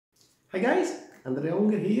Hi guys, Andrea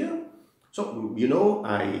Unger here. So I'm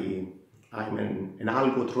an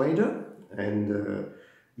algo trader, and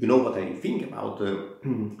you know what I think about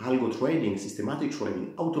algo trading, systematic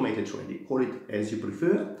trading, automated trading. Call it as you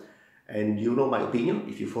prefer, and you know my opinion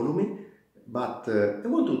if you follow me. But I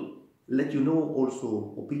want to let you know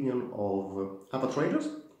also opinion of other traders,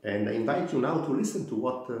 and I invite you now to listen to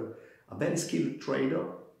what a very skilled trader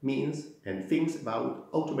means and thinks about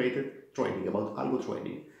automated trading, about algo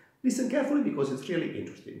trading. Listen carefully because it's really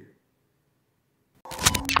interesting.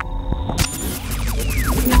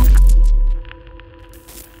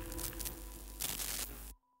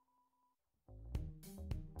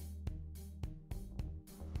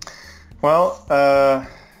 Well,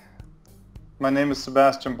 my name is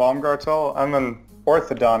Sebastian Baumgaertel. I'm an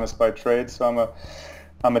orthodontist by trade, so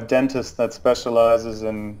I'm a dentist that specializes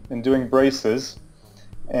in doing braces,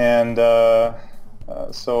 and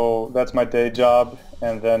so that's my day job.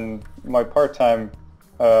 And then my part-time,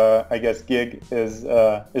 gig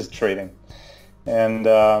is trading. And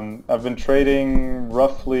I've been trading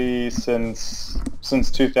roughly since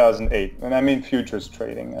 2008, and I mean futures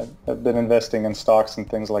trading. I've been investing in stocks and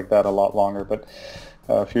things like that a lot longer, but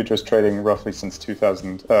futures trading roughly since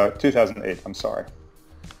 2008. I'm sorry.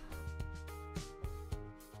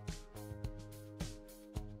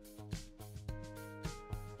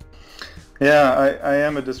 Yeah, I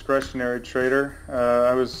am a discretionary trader.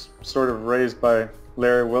 I was sort of raised by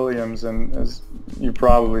Larry Williams, and as you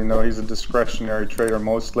probably know, he's a discretionary trader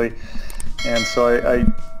mostly, and so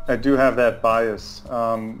I do have that bias.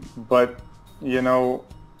 But you know,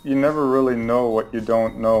 you never really know what you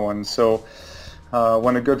don't know, and so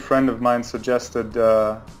when a good friend of mine suggested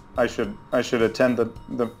I should attend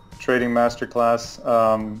the Trading Masterclass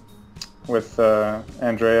with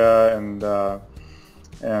Andrea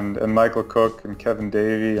and Michael Cook and Kevin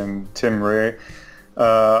Davey and Tim Rea,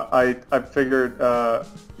 I figured,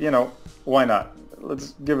 why not?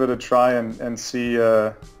 Let's give it a try and see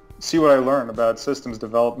what I learn about systems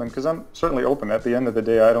development, because I'm certainly open. At the end of the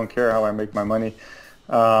day, I don't care how I make my money,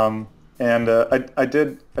 and I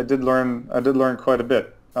did learn quite a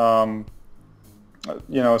bit.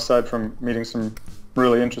 Aside from meeting some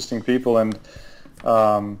really interesting people and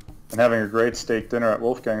having a great steak dinner at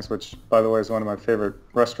Wolfgang's, which, by the way, is one of my favorite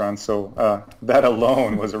restaurants. So that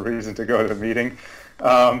alone was a reason to go to the meeting.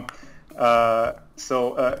 I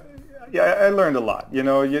learned a lot. You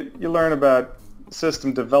know, you learn about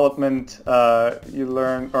system development. I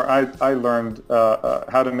learned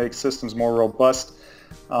how to make systems more robust.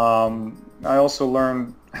 I also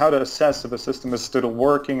learned how to assess if a system is still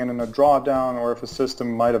working and in a drawdown, or if a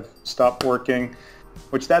system might have stopped working,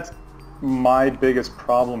 which that's my biggest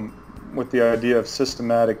problem with the idea of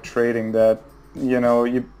systematic trading, that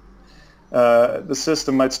the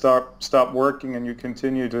system might stop working and you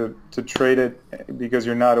continue to trade it because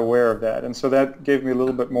you're not aware of that. And so that gave me a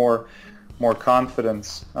little bit more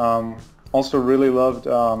confidence. Also really loved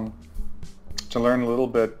to learn a little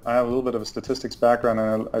bit. I have a little bit of a statistics background,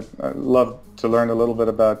 and I love to learn a little bit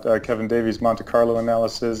about Kevin Davey's Monte Carlo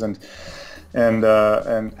analysis and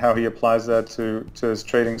how he applies that to his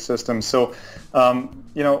trading system. So,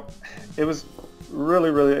 it was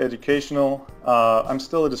really educational. I'm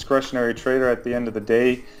still a discretionary trader at the end of the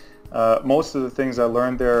day. Most of the things I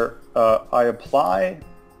learned there, I apply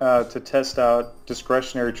to test out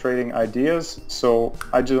discretionary trading ideas. So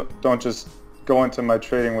I don't just go into my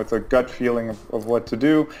trading with a gut feeling of what to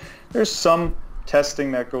do. There's some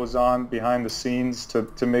testing that goes on behind the scenes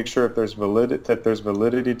to make sure if there's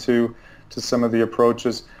validity to some of the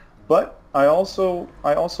approaches. But I also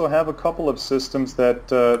have a couple of systems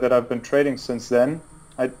that I've been trading since then.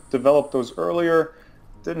 I developed those earlier,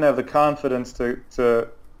 didn't have the confidence to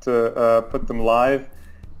put them live,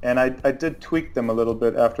 and I did tweak them a little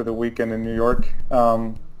bit after the weekend in New York.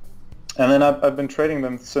 And then I've been trading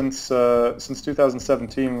them since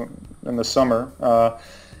 2017 in the summer,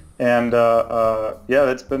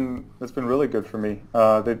 that's been really good for me.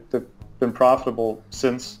 They've been profitable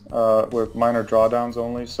since, with minor drawdowns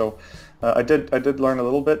only. So I did learn a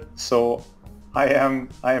little bit. So I am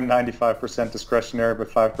 95% discretionary, but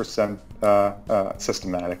 5%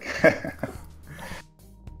 systematic.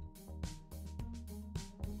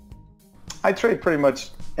 I trade pretty much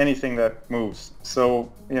anything that moves.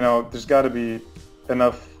 So there's got to be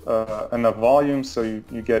enough volume so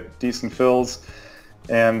you get decent fills.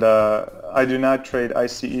 And I do not trade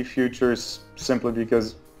ICE futures simply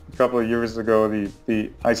because a couple of years ago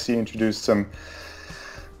the IC introduced some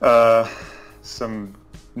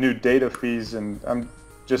new data fees, and I'm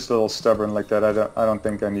just a little stubborn like that. I don't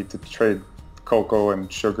think I need to trade cocoa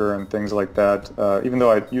and sugar and things like that, even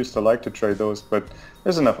though I used to like to trade those, but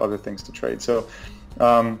there's enough other things to trade. So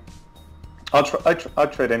I'll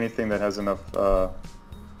trade anything that has enough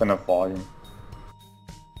volume.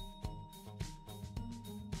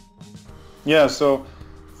 Yeah, so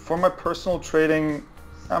for my personal trading,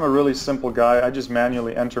 I'm a really simple guy. I just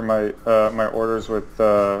manually enter my my orders with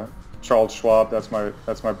Charles Schwab. That's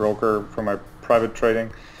my broker for my private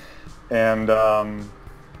trading, and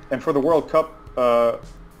for the World Cup,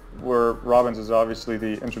 where Robbins is obviously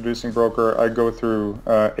the introducing broker, I go through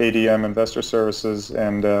ADM Investor Services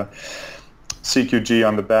and CQG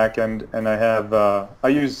on the back end, and I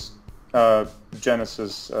use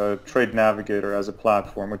Genesis Trade Navigator as a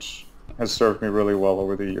platform, which has served me really well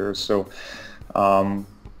over the years. So, and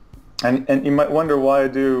you might wonder why I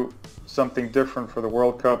do something different for the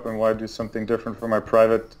World Cup and why I do something different for my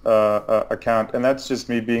private account, and that's just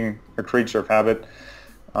me being a creature of habit.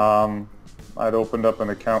 I'd opened up an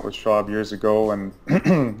account with Schwab years ago, and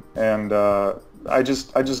and I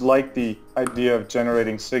just like the idea of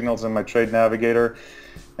generating signals in my Trade Navigator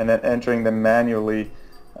and then entering them manually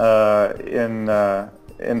in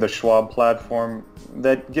the Schwab platform.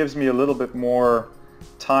 That gives me a little bit more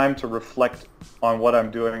time to reflect on what I'm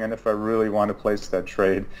doing and if I really want to place that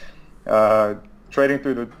trade. Trading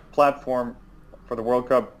through the platform for the World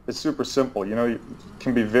Cup is super simple. You know, it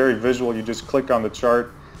can be very visual. You just click on the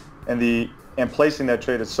chart, and placing that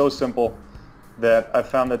trade is so simple that I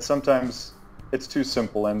found that sometimes it's too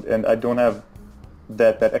simple, and I don't have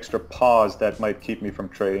that extra pause that might keep me from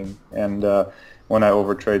trading. And when I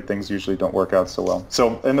overtrade, things usually don't work out so well.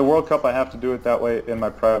 So in the World Cup, I have to do it that way. In my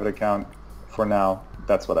private account, for now,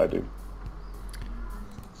 that's what I do.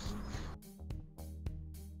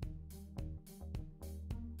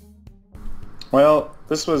 Well,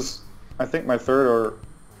 this was, I think, my third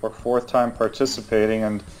or fourth time participating,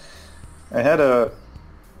 and I had a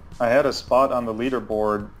spot on the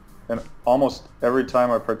leaderboard, and almost every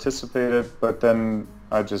time I participated, but then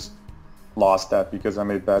I just lost that because I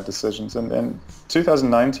made bad decisions. And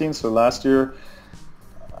 2019, so last year,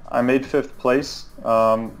 I made 5th place,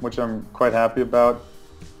 which I'm quite happy about.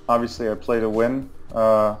 Obviously, I played to win.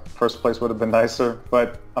 First place would have been nicer,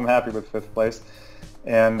 but I'm happy with 5th place.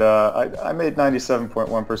 And I made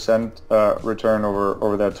 97.1% return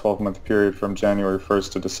over that 12-month period from January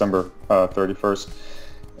 1st to December 31st.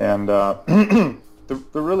 And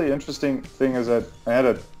the really interesting thing is that I had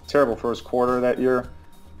a terrible first quarter that year,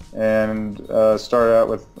 and started out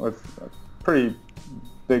with a pretty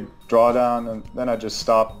big drawdown, and then I just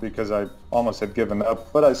stopped because I almost had given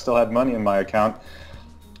up, but I still had money in my account.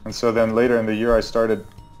 And so then later in the year I started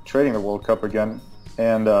trading the World Cup again,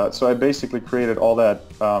 and so I basically created all that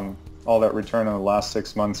return in the last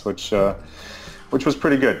 6 months, which was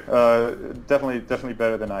pretty good. Definitely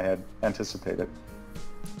better than I had anticipated.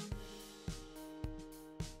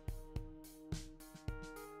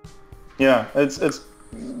 Yeah, it's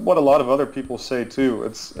what a lot of other people say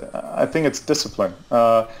too. I think it's discipline.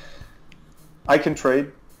 I can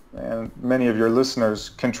trade, and many of your listeners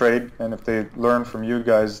can trade, and if they learn from you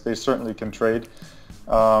guys, they certainly can trade.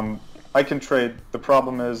 I can trade. The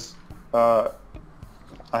problem is I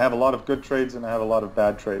have a lot of good trades and I have a lot of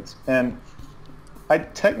bad trades, and I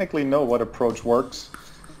technically know what approach works,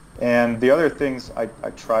 and the other things I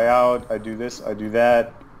try out, I do this, I do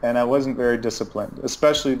that, and I wasn't very disciplined.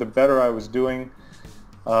 Especially the better I was doing,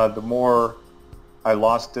 the more I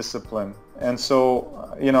lost discipline. And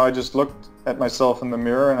so, I just looked at myself in the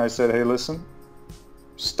mirror and I said, hey, listen,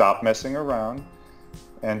 stop messing around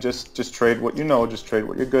and just trade what you know, just trade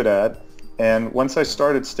what you're good at. And once I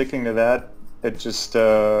started sticking to that, it just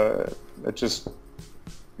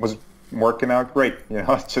was working out great.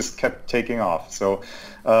 It just kept taking off. So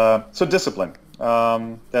discipline.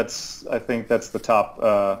 I think that's the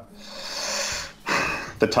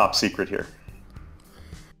top secret here.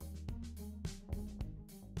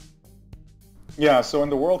 Yeah, so in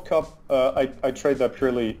the World Cup, I trade that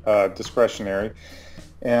purely discretionary.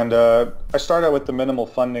 And I start out with the minimal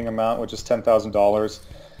funding amount, which is $10,000.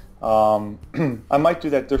 I might do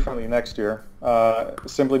that differently next year,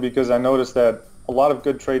 simply because I noticed that a lot of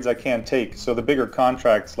good trades I can't take. So the bigger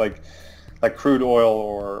contracts like crude oil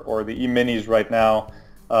or the E-minis right now,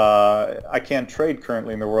 I can't trade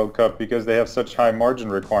currently in the World Cup because they have such high margin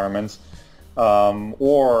requirements,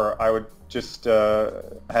 or I would just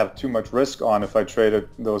have too much risk on if I traded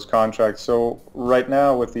those contracts. So right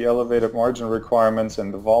now, with the elevated margin requirements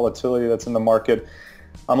and the volatility that's in the market,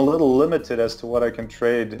 I'm a little limited as to what I can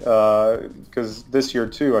trade, because this year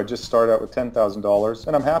too, I just started out with $10,000,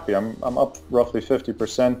 and I'm happy. I'm up roughly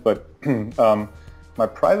 50%, but my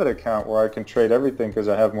private account where I can trade everything because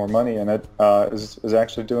I have more money in it is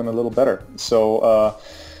actually doing a little better. So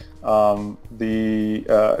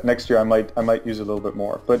next year I might use a little bit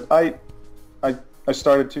more. But I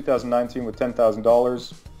started 2019 with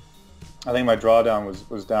 $10,000. I think my drawdown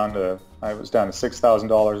was down to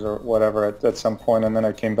 $6,000 or whatever at some point, and then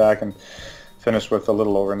I came back and finished with a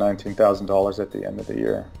little over $19,000 at the end of the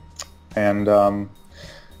year. And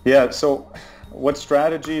yeah, so what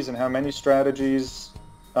strategies and how many strategies?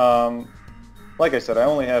 Like I said, I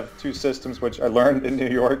only have 2 systems, which I learned in New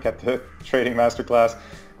York at the Trading Masterclass.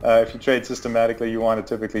 If you trade systematically, you want to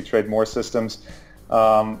typically trade more systems.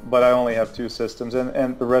 But I only have 2 systems,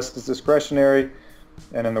 and the rest is discretionary.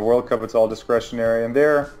 And in the World Cup, it's all discretionary. And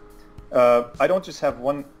there, I don't just have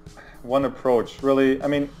one approach. Really, I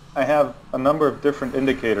mean, I have a number of different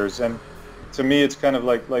indicators, and to me, it's kind of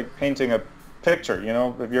like painting a picture. You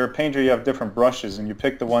know, if you're a painter, you have different brushes, and you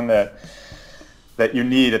pick the one that you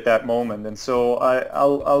need at that moment. And so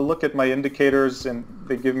I'll look at my indicators, and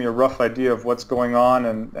they give me a rough idea of what's going on.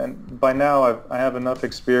 And by now, I have enough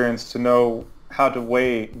experience to know how to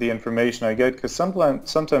weigh the information I get, because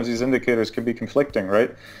sometimes these indicators can be conflicting,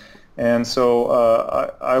 right? And so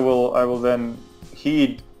I will then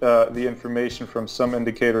heed the information from some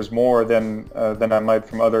indicators more than I might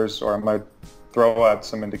from others, or I might throw out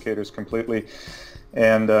some indicators completely.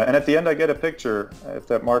 And at the end, I get a picture if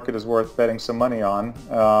that market is worth betting some money on,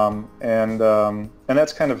 and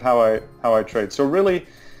that's kind of how I trade. So really,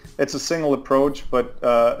 it's a single approach, but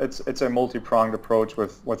it's a multi-pronged approach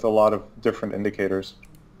with a lot of different indicators.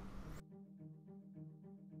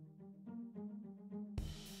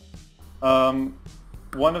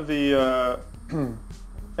 One of the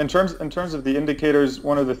in terms of the indicators,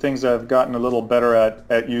 one of the things I've gotten a little better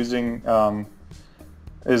at using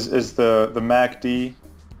is the MACD,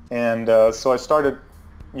 and so I started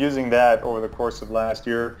using that over the course of last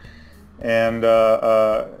year, and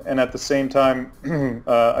at the same time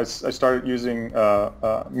I started using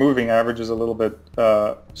moving averages a little bit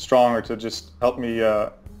stronger to just help me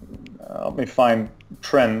find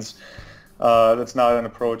trends. That's not an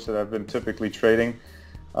approach that I've been typically trading,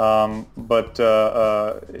 but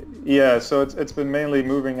yeah, so it's been mainly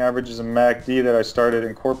moving averages and MACD that I started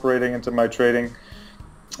incorporating into my trading.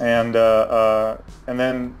 And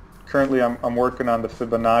then currently I'm working on the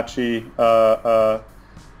Fibonacci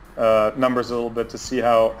numbers a little bit to see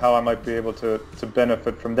how I might be able to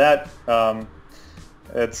benefit from that.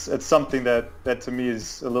 It's something that to me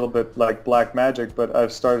is a little bit like black magic, but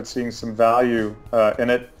I've started seeing some value in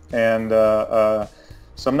it, and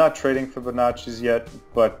so I'm not trading Fibonacci's yet,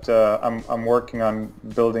 but I'm working on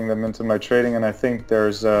building them into my trading, and I think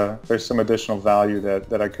there's some additional value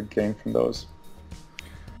that I could gain from those.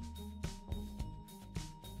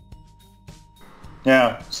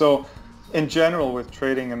 Yeah, so in general with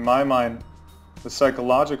trading, in my mind, the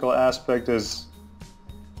psychological aspect is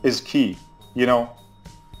key. You know,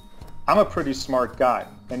 I'm a pretty smart guy,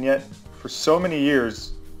 and yet for so many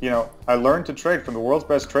years, you know, I learned to trade from the world's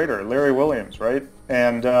best trader, Larry Williams, right?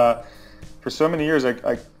 And for so many years,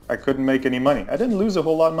 I couldn't make any money. I didn't lose a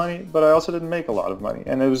whole lot of money, but I also didn't make a lot of money,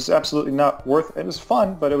 and it was absolutely not worth. It was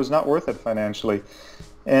fun, but it was not worth it financially.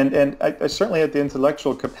 And I certainly had the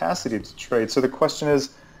intellectual capacity to trade. So the question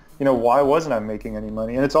is, you know, why wasn't I making any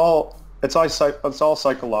money? And it's all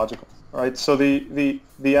psychological, right? So the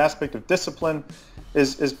aspect of discipline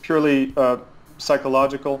is purely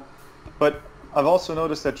psychological. But I've also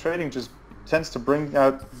noticed that trading just tends to bring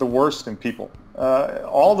out the worst in people.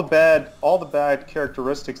 All the bad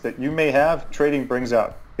characteristics that you may have, trading brings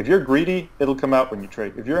out. If you're greedy, it'll come out when you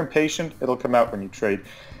trade. If you're impatient, it'll come out when you trade.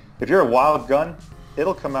 If you're a wild gun,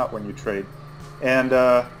 it'll come out when you trade. And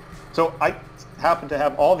so I happen to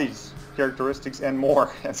have all these characteristics and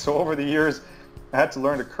more. And so over the years, I had to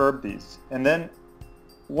learn to curb these. And then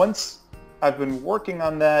once I've been working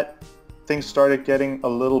on that, things started getting a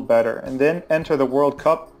little better. And then enter the World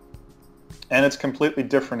Cup, and it's completely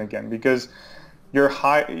different again, because your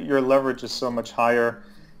leverage is so much higher,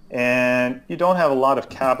 and you don't have a lot of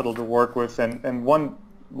capital to work with, and one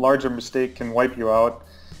larger mistake can wipe you out.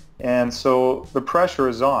 And so the pressure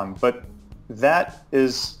is on, but that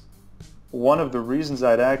is one of the reasons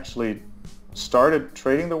I'd actually started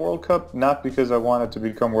trading the World Cup, not because I wanted to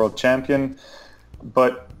become world champion,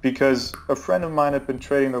 but because a friend of mine had been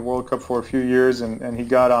trading the World Cup for a few years, and he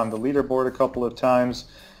got on the leaderboard a couple of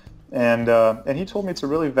times, and he told me it's a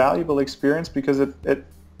really valuable experience because it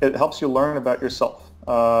helps you learn about yourself.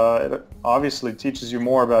 It obviously teaches you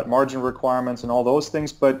more about margin requirements and all those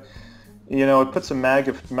things, but you know, it puts a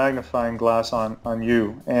magnifying glass on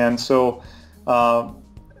you. And so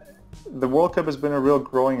the World Cup has been a real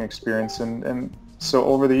growing experience, and So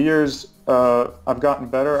over the years, I've gotten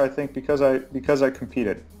better, I think, because I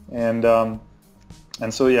competed, and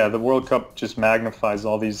so yeah, the World Cup just magnifies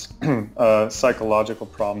all these psychological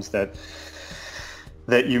problems that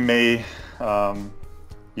you may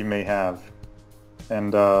have,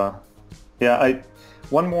 and yeah,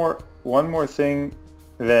 one more thing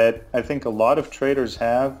that I think a lot of traders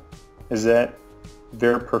have is that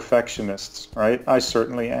they're perfectionists, right? I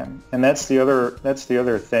certainly am, and that's the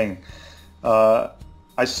other thing.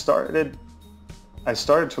 I started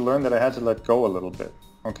to learn that I had to let go a little bit,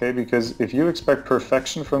 okay? Because if you expect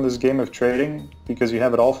perfection from this game of trading, because you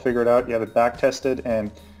have it all figured out, you have it back tested,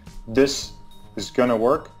 and this is going to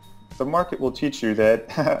work, the market will teach you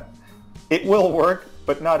that it will work,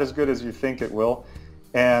 but not as good as you think it will.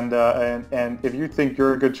 And if you think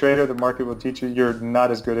you're a good trader, the market will teach you you're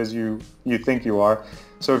not as good as you think you are.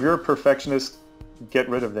 So if you're a perfectionist, get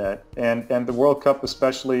rid of that. And the World Cup,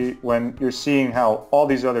 especially when you're seeing how all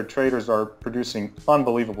these other traders are producing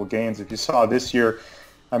unbelievable gains. If you saw this year,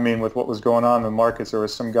 I mean, with what was going on in the markets, there were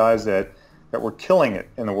some guys that were killing it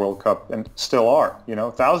in the World Cup and still are,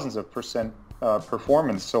 thousands of percent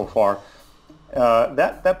performance so far.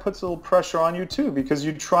 That puts a little pressure on you too, because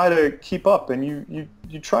you try to keep up and you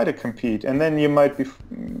try to compete, and then you might be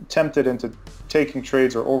tempted into taking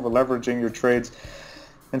trades or over leveraging your trades.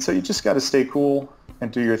 And so you just got to stay cool and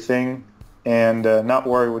do your thing and not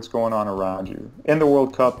worry what's going on around you in the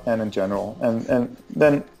World Cup and in general, and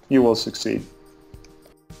then you will succeed.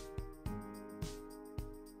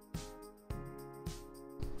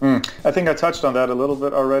 I think I touched on that a little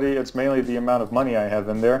bit already. It's mainly the amount of money I have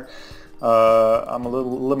in there. I'm a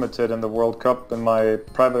little limited in the World Cup. In my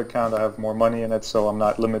private account, I have more money in it, so I'm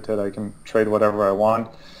not limited. I can trade whatever I want.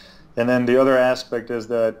 And then the other aspect is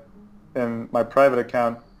that in my private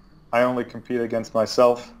account, I only compete against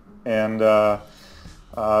myself, and so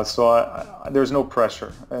there's no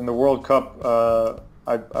pressure. In the World Cup,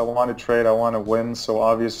 I want to trade, I want to win, so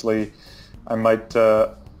obviously I might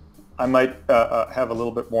have a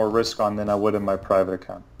little bit more risk on than I would in my private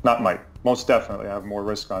account. Not might, most definitely I have more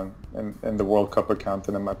risk on in the World Cup account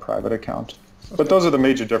than in my private account. Okay. But those are the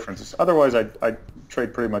major differences. Otherwise, I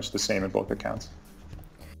trade pretty much the same in both accounts.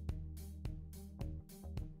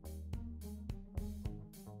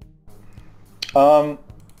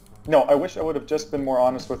 No, I wish I would have just been more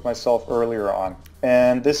honest with myself earlier on.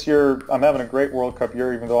 And this year, I'm having a great World Cup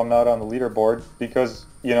year, even though I'm not on the leaderboard, because,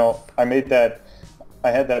 I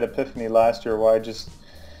had that epiphany last year where I just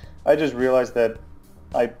realized that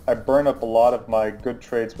I burn up a lot of my good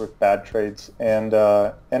trades with bad trades, and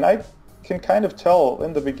I can kind of tell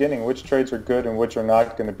in the beginning which trades are good and which are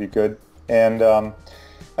not going to be good, and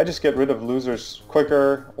I just get rid of losers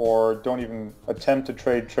quicker, or don't even attempt to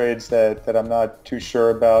trade trades that I'm not too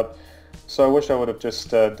sure about. So I wish I would have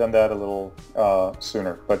just done that a little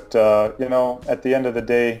sooner. But at the end of the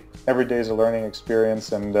day, every day is a learning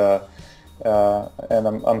experience, and I'm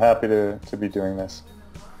happy to be doing this.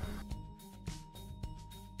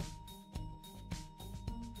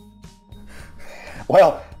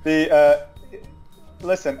 Well,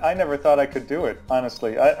 listen, I never thought I could do it,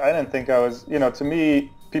 honestly. I didn't think I was, to me,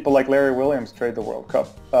 people like Larry Williams trade the World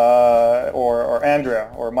Cup, or Andrea,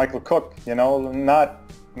 or Michael Cook,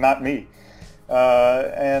 not me.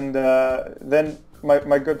 Then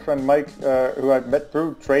my good friend Mike, who I met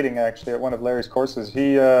through trading actually at one of Larry's courses,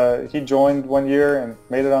 he joined one year and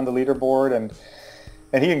made it on the leaderboard,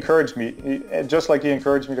 and he encouraged me, just like he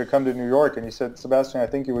encouraged me to come to New York, and he said, Sebastian, I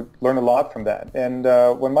think you would learn a lot from that. And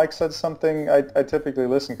when Mike said something, I typically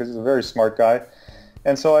listen because he's a very smart guy.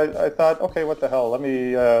 And so I thought, okay, what the hell, let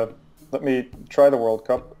me try the World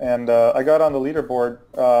Cup. And I got on the leaderboard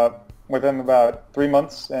within about 3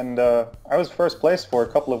 months, and I was first place for a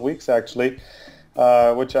couple of weeks actually,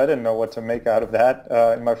 which I didn't know what to make out of that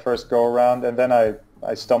in my first go around. And then I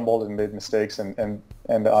stumbled and made mistakes and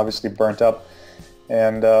obviously burnt up.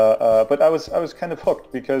 And but I was kind of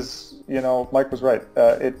hooked because Mike was right.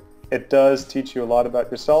 It does teach you a lot about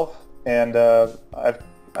yourself, and I've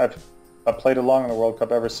played along in the World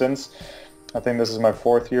Cup ever since. I think this is my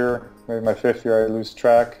 4th year, maybe my 5th year. I lose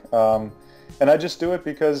track, and I just do it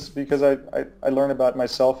because I learn about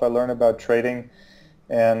myself. I learn about trading,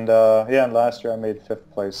 and and last year I made 5th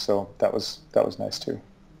place, so that was nice too.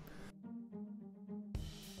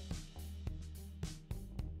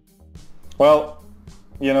 Well,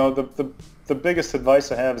 the biggest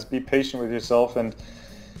advice I have is be patient with yourself and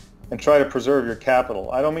try to preserve your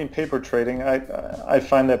capital. I don't mean paper trading. I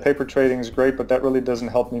find that paper trading is great, but that really doesn't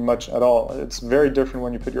help me much at all. It's very different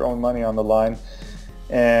when you put your own money on the line.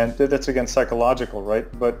 And that's again psychological, right?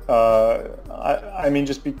 But I mean,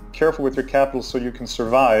 just be careful with your capital so you can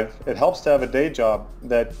survive. It helps to have a day job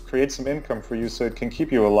that creates some income for you so it can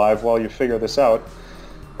keep you alive while you figure this out.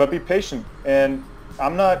 But be patient. And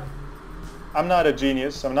I'm not a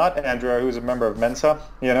genius. I'm not Andrea, who's a member of Mensa.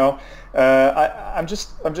 You know, I'm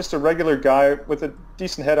just a regular guy with a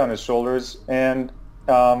decent head on his shoulders, and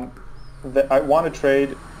I want to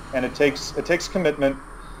trade, and it takes commitment.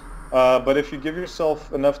 But if you give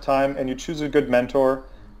yourself enough time and you choose a good mentor,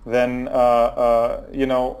 then you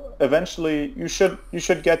know, eventually you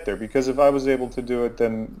should get there. Because if I was able to do it,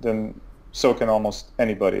 then so can almost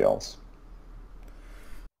anybody else.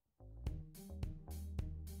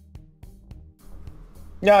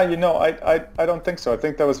 Yeah, you know, I don't think so. I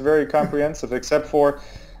think that was very comprehensive, except for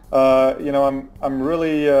you know, I'm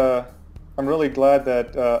really glad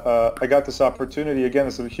that I got this opportunity. Again,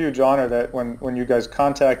 it's a huge honor that when you guys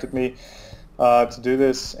contacted me to do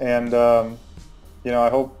this, and you know, I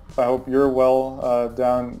hope you're well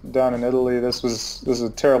down in Italy. This is a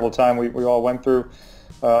terrible time we all went through.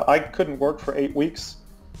 I couldn't work for 8 weeks,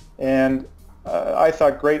 and I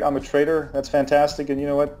thought, great, I'm a trader. That's fantastic. And you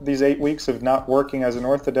know what? These 8 weeks of not working as an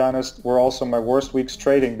orthodontist were also my worst weeks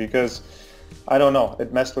trading, because I don't know,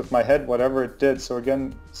 it messed with my head, whatever it did. So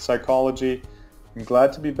again, psychology. I'm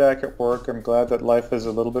glad to be back at work. I'm glad that life is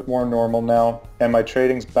a little bit more normal now, and my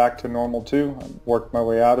trading's back to normal too. I worked my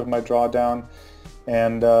way out of my drawdown,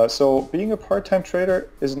 and so being a part-time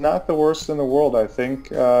trader is not the worst in the world. I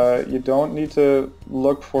think you don't need to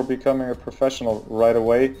look for becoming a professional right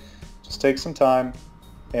away. Just take some time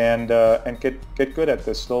and get good at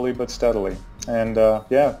this slowly but steadily. And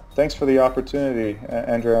yeah, thanks for the opportunity,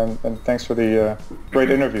 Andrea, and thanks for the great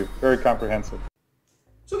interview. Very comprehensive.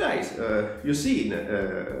 So guys, you've seen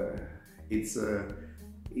it's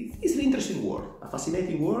an interesting world, a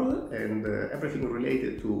fascinating world, and everything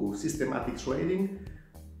related to systematic trading,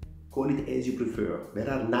 call it as you prefer. There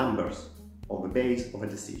are numbers on the base of a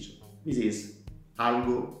decision. This is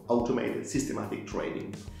algo, automated, systematic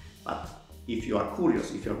trading. But if you are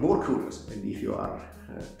curious, if you are more curious, and if you are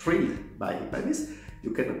thrilled by this,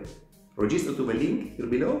 you can register to the link here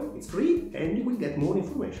below. It's free, and you will get more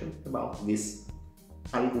information about this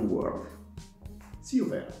algo world. See you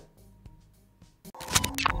there.